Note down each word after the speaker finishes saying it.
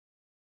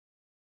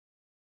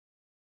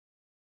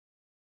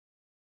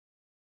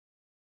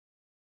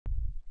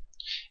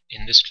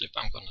in this clip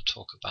I'm going to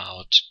talk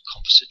about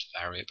composite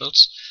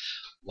variables.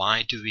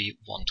 Why do we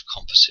want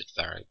composite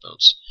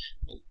variables?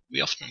 Well,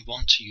 we often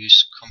want to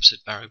use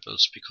composite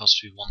variables because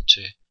we want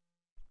to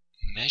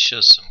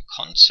measure some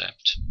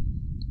concept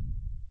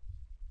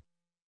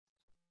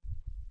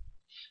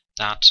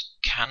that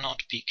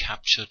cannot be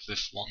captured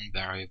with one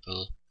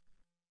variable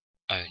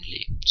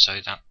only. So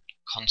that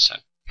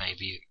concept may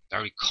be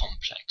very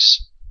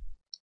complex.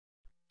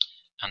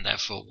 And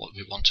therefore what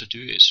we want to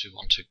do is we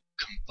want to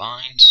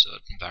combine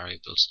certain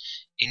variables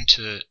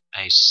into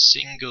a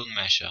single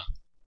measure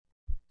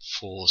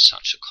for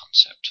such a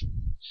concept.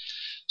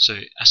 So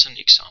as an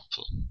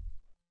example,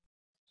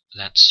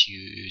 let's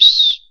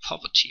use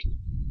poverty.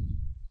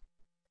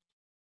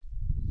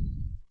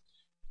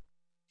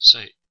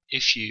 So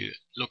if you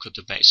look at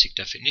the basic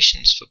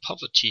definitions for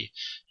poverty,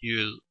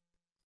 you'll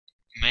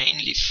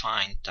mainly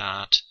find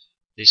that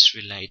this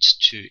relates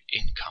to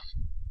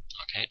income,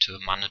 okay, to a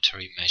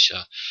monetary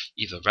measure,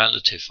 either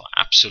relative or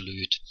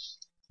absolute.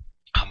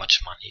 How much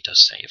money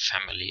does, say, a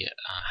family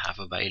have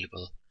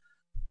available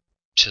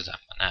to them?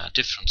 And there are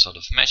different sort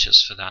of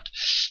measures for that.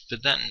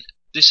 But then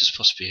this is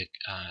possibly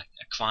a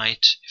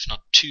quite, if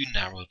not too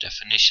narrow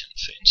definition.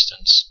 For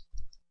instance,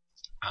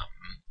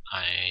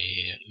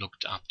 I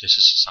looked up, this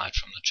is a site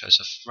from the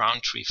Joseph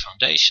Rowntree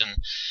Foundation,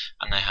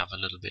 and they have a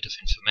little bit of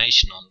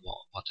information on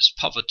what is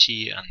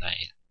poverty, and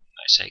they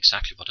say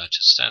exactly what I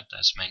just said.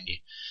 There's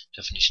mainly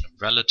definition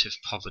of relative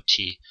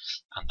poverty,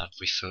 and that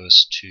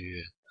refers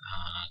to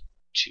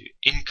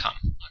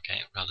income,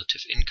 okay,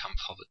 relative income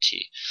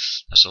poverty.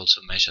 There's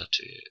also a measure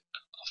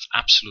of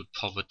absolute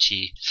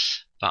poverty,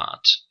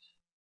 but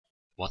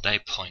what they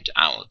point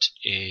out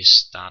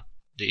is that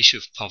the issue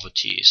of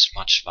poverty is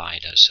much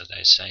wider. So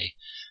they say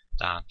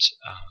that,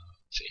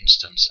 for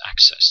instance,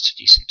 access to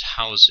decent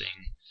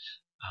housing,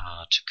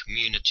 to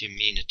community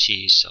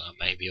amenities,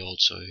 maybe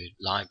also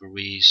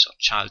libraries or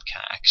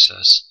childcare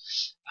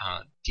access.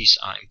 These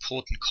are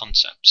important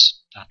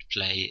concepts that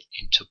play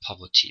into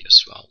poverty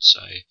as well.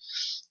 So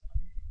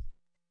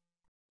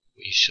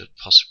we should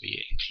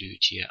possibly include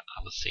here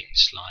other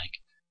things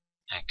like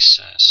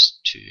access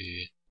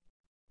to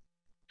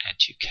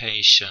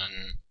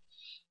education,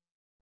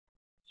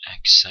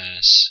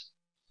 access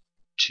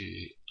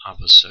to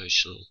other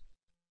social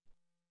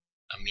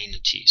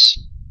amenities.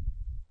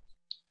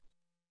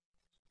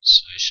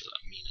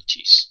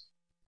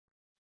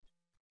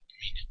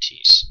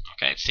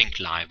 Okay, think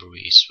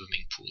libraries,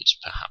 swimming pools,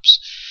 perhaps.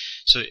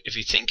 So if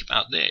you think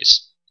about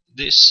this,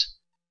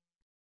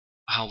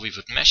 how we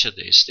would measure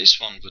this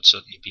one would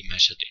certainly be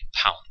measured in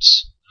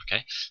pounds.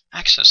 Okay,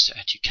 access to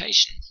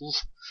education.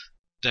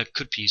 There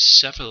could be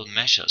several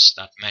measures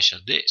that measure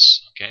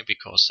this, okay,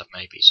 because that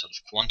may be sort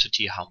of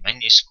quantity, how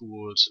many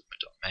schools.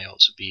 It may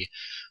also be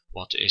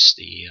what is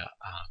the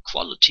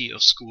quality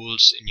of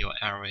schools in your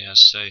area.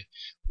 So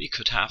we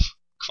could have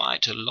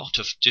quite a lot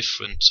of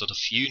different sort of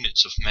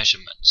units of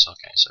measurements.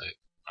 Okay, so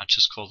I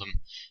just call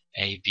them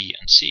A, B,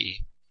 and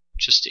C,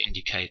 just to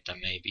indicate there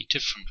may be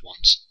different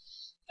ones.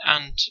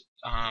 And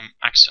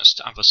access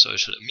to other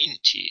social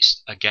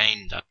amenities,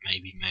 again, that may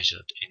be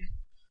measured in,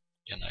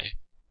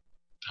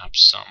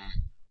 perhaps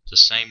the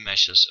same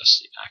measures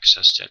as the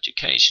access to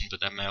education, but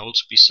there may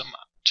also be some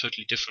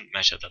totally different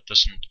measure that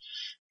doesn't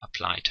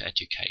apply to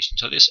education.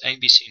 So this A,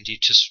 B, C, and D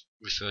just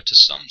refer to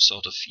some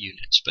sort of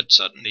units, but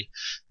certainly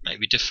may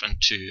be different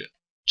to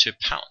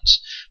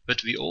pounds.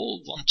 But we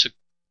all want to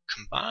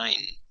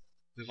combine.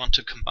 We want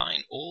to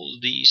combine all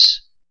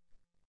these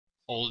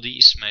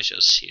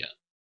measures here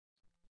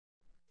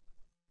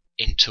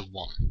into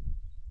one.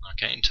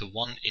 Okay, into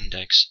one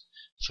index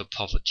for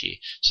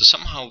poverty. So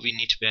somehow we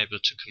need to be able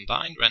to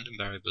combine random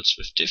variables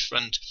with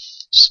different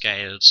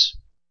scales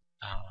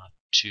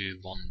to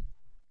one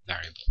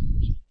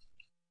variable.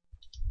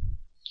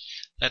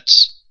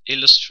 Let's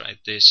illustrate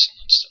this,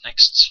 and that's the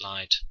next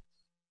slide,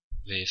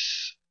 with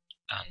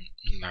a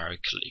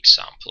numerical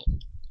example.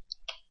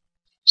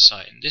 So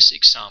in this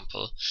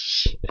example,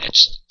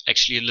 it's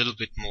actually a little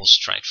bit more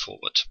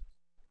straightforward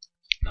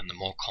than the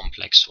more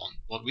complex one.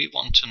 What we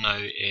want to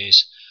know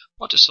is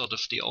what is sort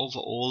of the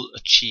overall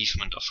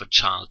achievement of a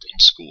child in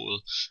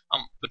school,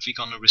 but we're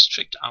going to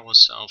restrict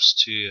ourselves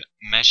to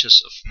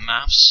measures of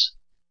maths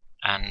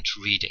and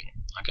reading.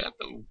 Okay,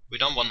 but we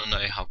don't want to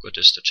know how good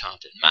is the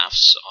child in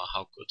maths or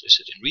how good is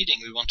it in reading.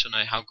 We want to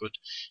know how good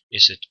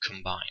is it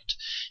combined.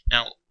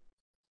 Now,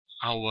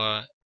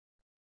 our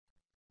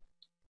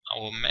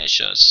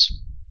measures,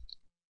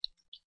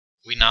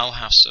 we now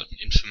have certain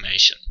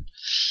information.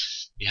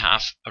 We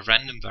have a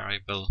random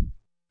variable,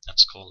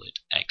 let's call it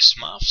X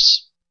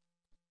maths,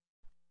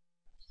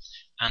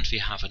 and we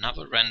have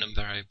another random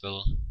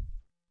variable,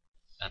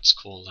 let's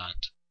call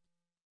that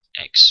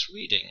X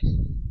reading.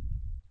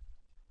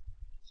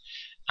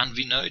 And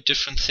we know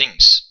different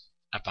things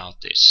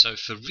about this. So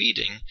for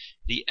reading,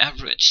 the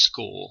average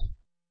score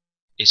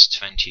is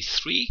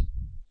 23.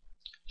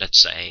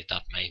 Let's say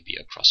that may be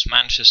across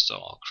Manchester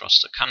or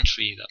across the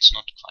country. That's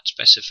not quite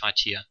specified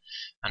here.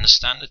 And the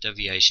standard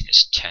deviation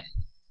is 10.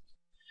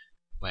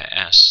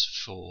 Whereas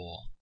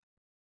for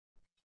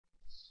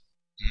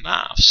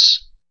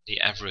maths, the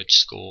average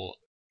score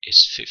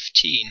is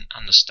 15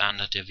 and the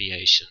standard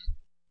deviation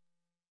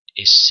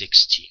is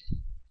 16.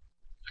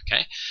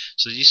 Okay,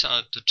 so these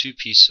are the two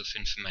pieces of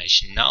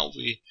information. Now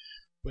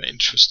we're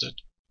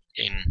interested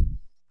in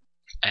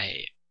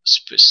a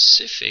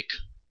specific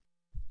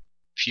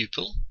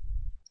pupil,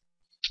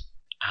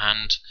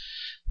 and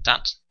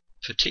that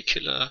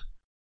particular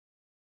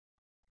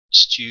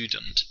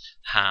student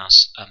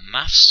has a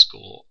math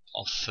score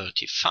of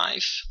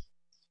 35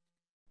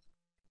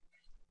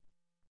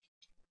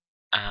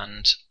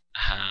 and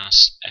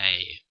has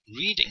a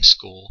reading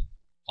score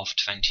of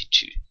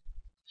 22.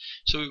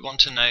 So we want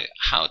to know,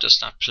 how does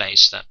that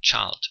place that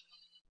child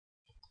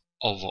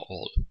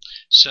overall?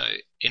 So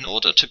in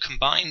order to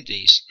combine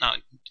these, now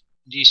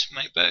these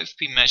may both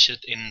be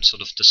measured in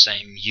sort of the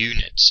same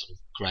units, sort of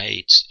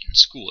grades in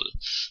school,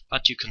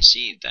 but you can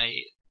see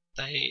they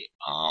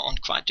are on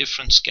quite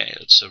different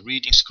scales. So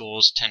reading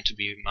scores tend to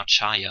be much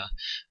higher,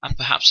 and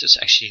perhaps it's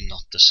actually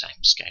not the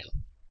same scale.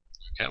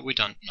 Okay, we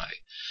don't know.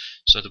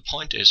 So the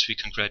point is, we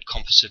can create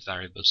composite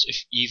variables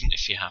even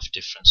if you have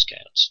different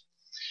scales.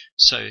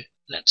 So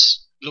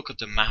let's look at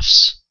the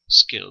maths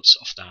skills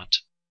of that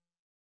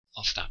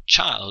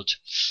child.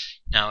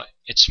 Now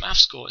its math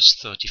score is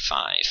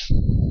 35.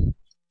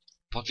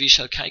 What we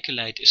shall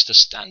calculate is the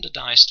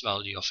standardized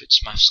value of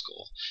its math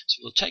score.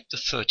 So we'll take the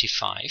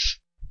 35,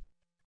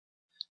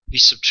 we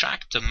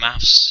subtract the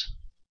maths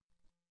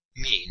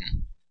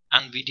mean,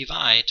 and we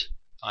divide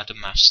by the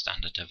math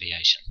standard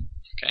deviation.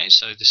 Okay,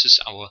 so this is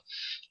our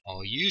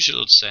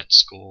usual Z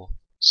score.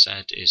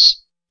 Z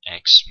is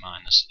x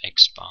minus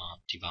x bar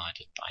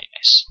divided by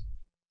s.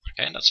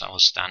 Okay, that's our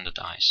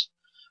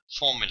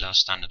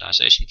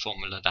standardization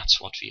formula.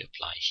 That's what we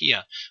apply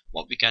here.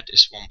 What we get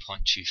is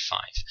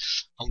 1.25,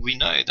 and we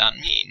know that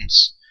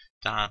means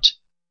that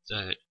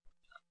the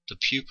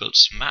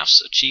pupil's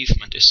maths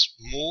achievement is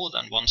more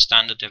than one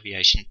standard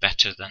deviation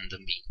better than the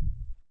mean.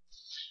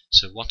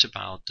 So what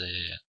about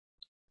the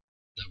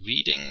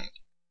reading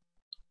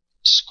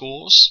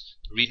scores?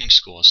 The reading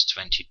score is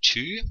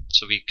 22,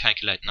 so we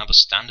calculate another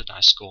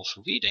standardized score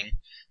for reading,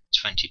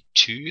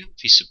 22.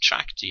 We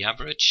subtract the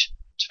average,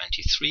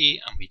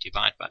 23, and we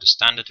divide by the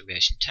standard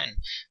deviation 10,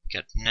 we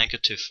get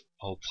negative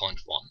 0.1.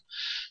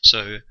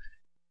 So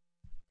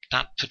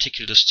that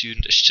particular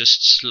student is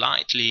just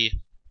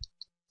slightly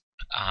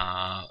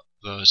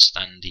worse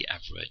than the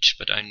average,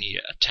 but only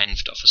a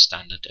tenth of a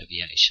standard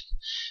deviation.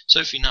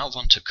 So if we now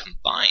want to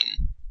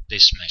combine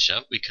this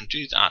measure, we can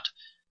do that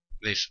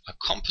with a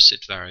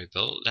composite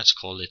variable. Let's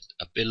call it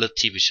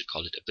ability. We should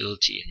call it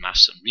ability in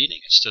maths and reading.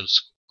 It's still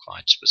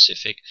quite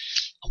specific.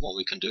 And what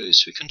we can do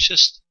is we can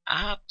just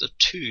add the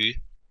two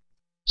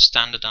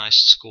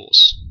standardized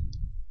scores.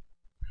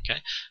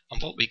 Okay,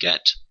 and what we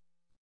get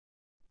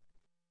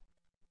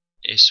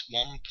is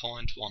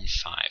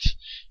 1.15.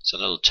 So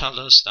that'll tell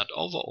us that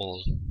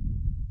overall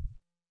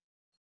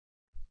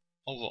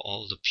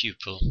the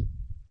pupil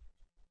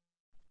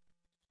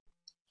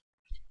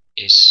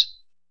is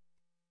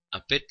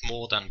a bit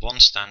more than one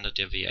standard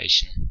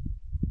deviation,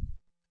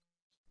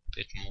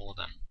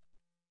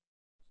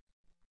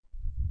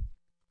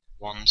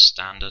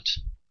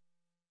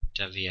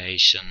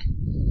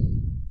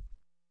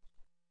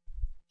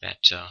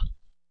 better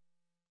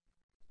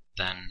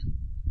than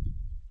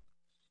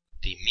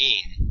the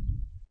mean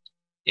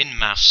in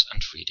maths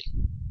and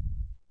reading.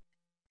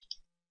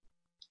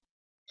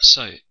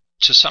 So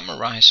to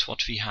summarize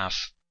what we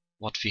have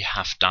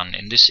done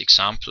in this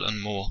example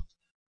and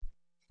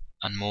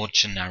more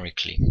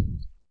generically,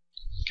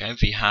 okay,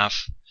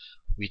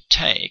 we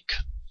take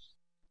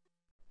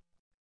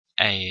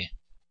a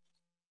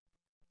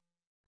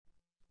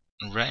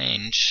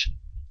range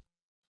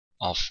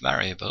of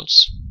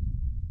variables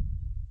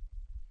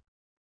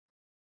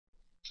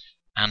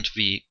and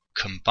we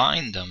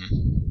combine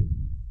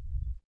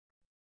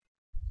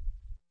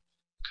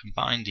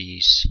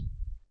these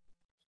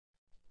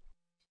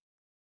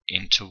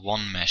into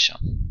one measure.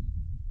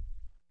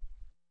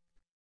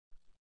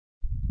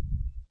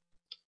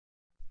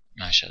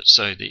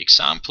 So the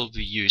example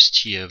we used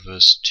here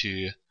was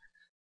to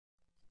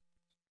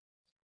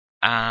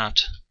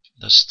add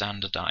the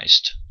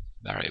standardized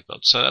variable.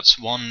 So that's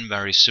one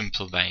very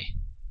simple way.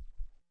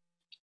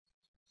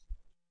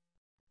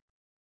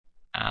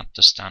 Add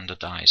the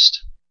standardized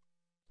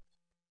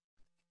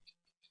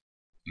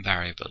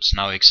variables.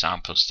 Now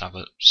examples, there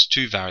was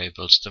two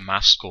variables, the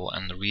math score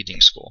and the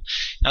reading score.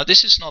 Now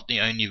this is not the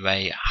only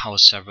way how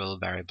several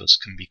variables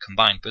can be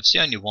combined, but it's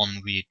the only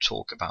one we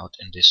talk about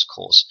in this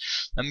course.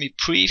 Let me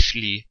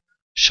briefly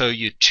show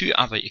you two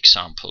other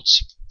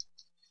examples.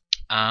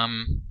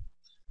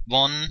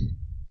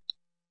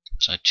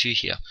 Two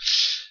here.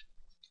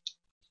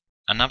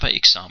 Another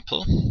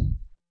example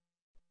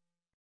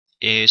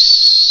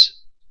is,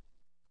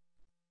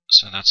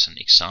 so that's an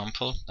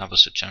example, that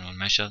was a general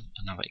measure.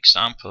 Another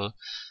example,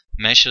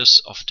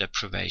 measures of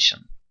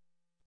deprivation.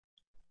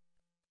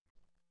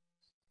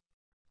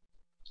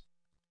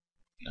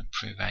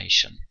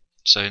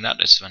 So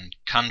that is when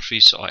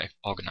countries or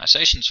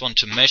organizations want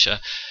to measure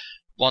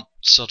what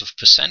sort of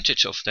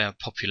percentage of their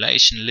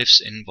population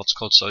lives in what's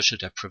called social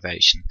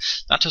deprivation.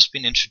 That has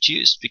been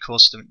introduced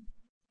because the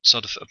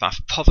sort of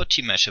above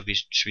poverty measure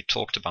which we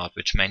talked about,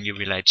 which mainly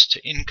relates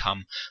to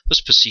income,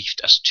 was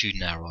perceived as too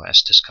narrow,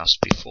 as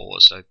discussed before.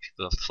 So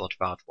people have thought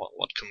about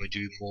what can we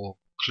do more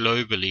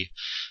globally,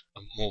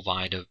 more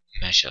wider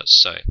measures.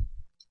 So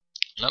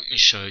let me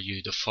show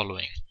you the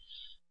following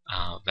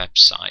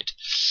website.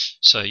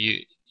 So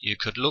you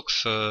could look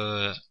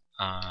for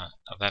a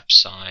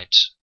website.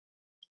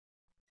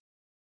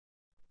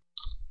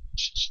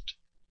 Just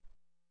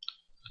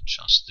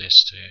adjust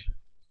this to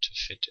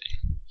fit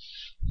in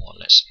more or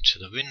less into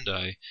the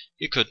window.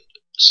 You could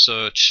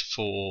search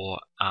for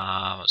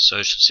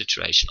social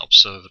situation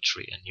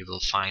observatory and you will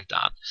find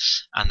that,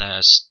 and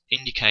there's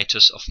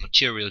indicators of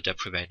material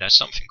deprivation. There's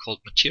something called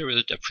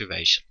material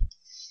deprivation,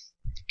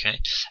 okay,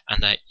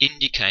 and they're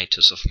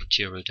indicators of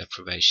material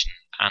deprivation,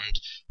 and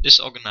this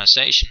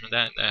organization,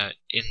 they're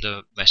in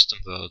the Western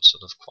world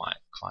sort of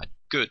quite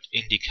good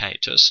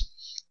indicators.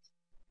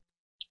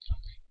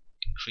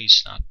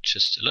 Increase that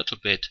just a little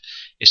bit.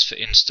 Is, for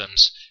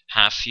instance,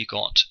 have you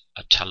got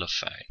a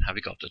telephone? Have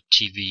you got a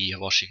TV, a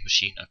washing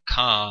machine, a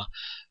car?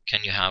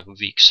 Can you have a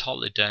week's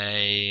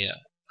holiday?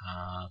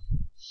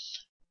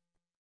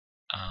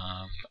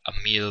 A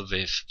meal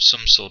with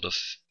some sort of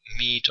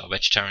meat or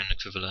vegetarian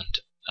equivalent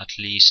at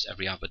least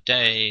every other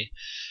day?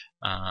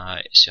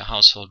 Is your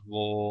household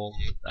warm?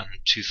 And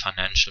two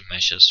financial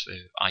measures: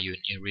 are you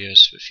in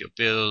arrears with your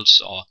bills,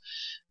 or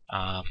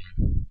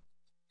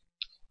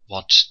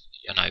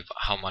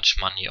how much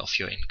money of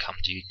your income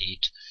do you need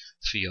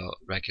for your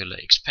regular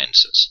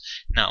expenses?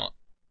 Now,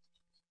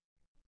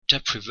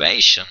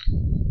 deprivation,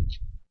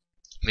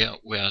 we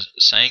are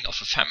saying of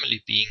a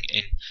family being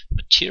in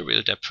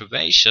material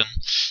deprivation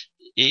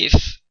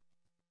if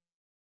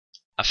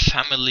a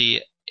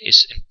family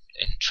is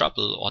in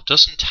trouble or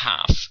doesn't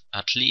have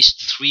at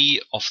least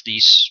 3 of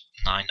these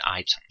 9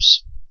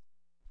 items.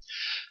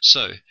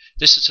 So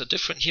this is a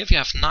different, here we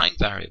have 9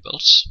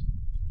 variables,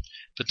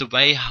 but the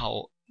way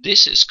how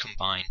this is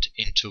combined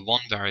into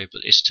one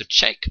variable is to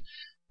check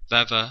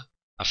whether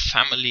a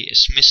family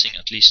is missing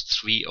at least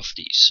 3 of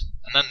these.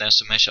 And then there's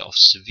a measure of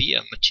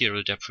severe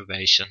material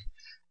deprivation,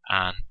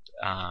 and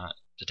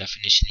the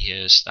definition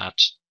here is that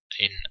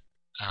in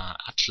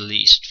at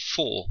least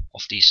 4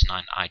 of these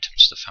 9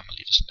 items the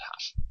family doesn't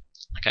have.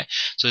 Okay,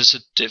 so there's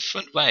a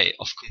different way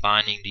of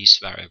combining these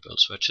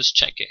variables. We're just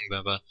checking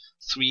whether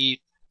 3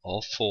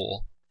 or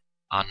 4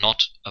 are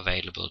not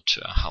available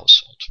to a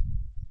household.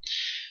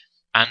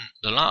 And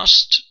the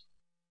last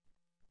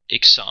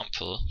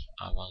example,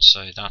 I want to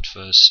say, that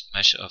was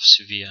measure of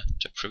severe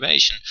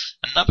deprivation.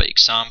 Another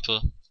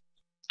example,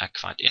 a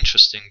quite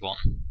interesting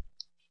one,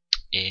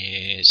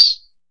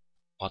 is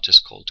what is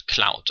called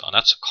Cloud, or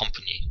that's a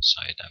company,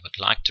 so I would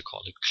like to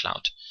call it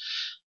Cloud.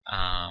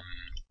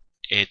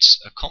 It's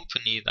a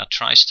company that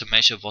tries to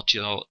measure what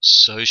your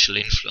social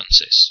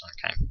influence is.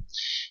 Okay,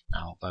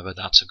 now whether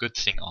that's a good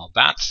thing or a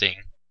bad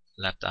thing,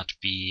 let that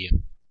be.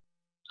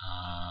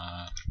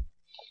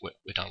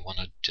 We don't want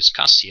to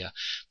discuss here,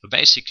 but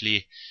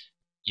basically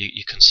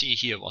you can see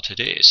here what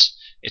it is.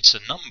 It's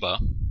a number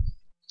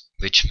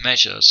which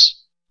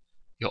measures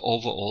your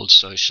overall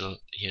social,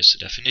 here's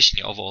the definition,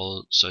 your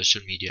overall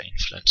social media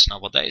influence. Now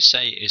what they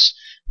say is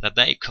that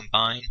they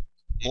combine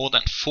more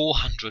than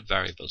 400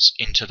 variables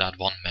into that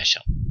one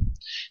measure.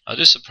 Now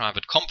this is a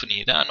private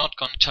company, they are not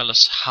going to tell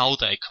us how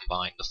they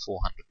combine the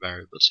 400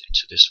 variables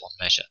into this one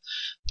measure,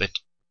 but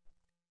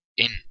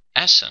in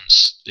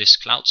essence, this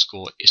cloud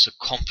score is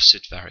a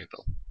composite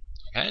variable.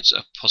 Okay, it's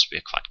possibly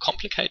a quite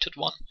complicated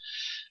one,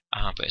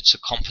 but it's a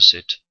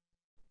composite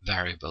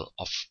variable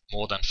of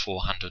more than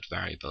 400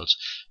 variables.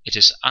 It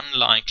is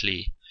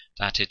unlikely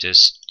that it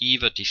is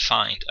either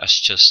defined as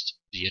just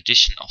the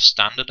addition of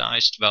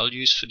standardized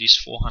values for these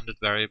 400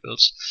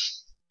 variables.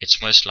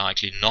 It's most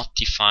likely not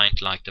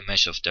defined like the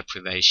measure of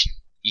deprivation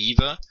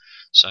either.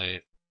 So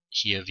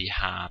here we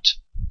had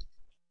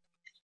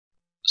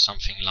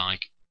something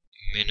like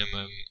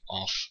minimum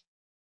of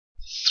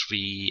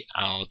 3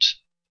 out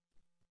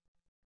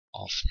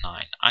of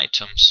 9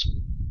 items,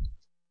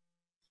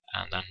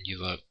 and then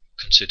you were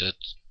considered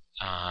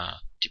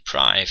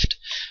deprived.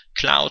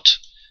 Cloud,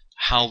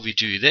 how we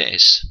do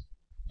this,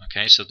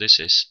 okay, so this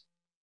is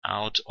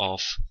out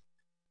of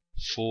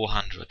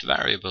 400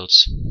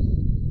 variables,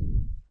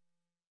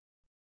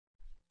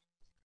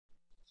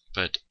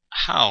 but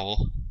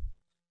how,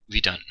 we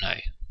don't know.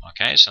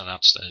 Okay, so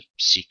that's the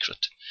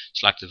secret.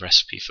 It's like the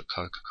recipe for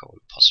Coca-Cola,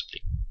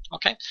 possibly.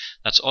 Okay,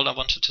 that's all I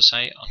wanted to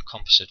say on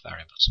composite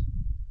variables.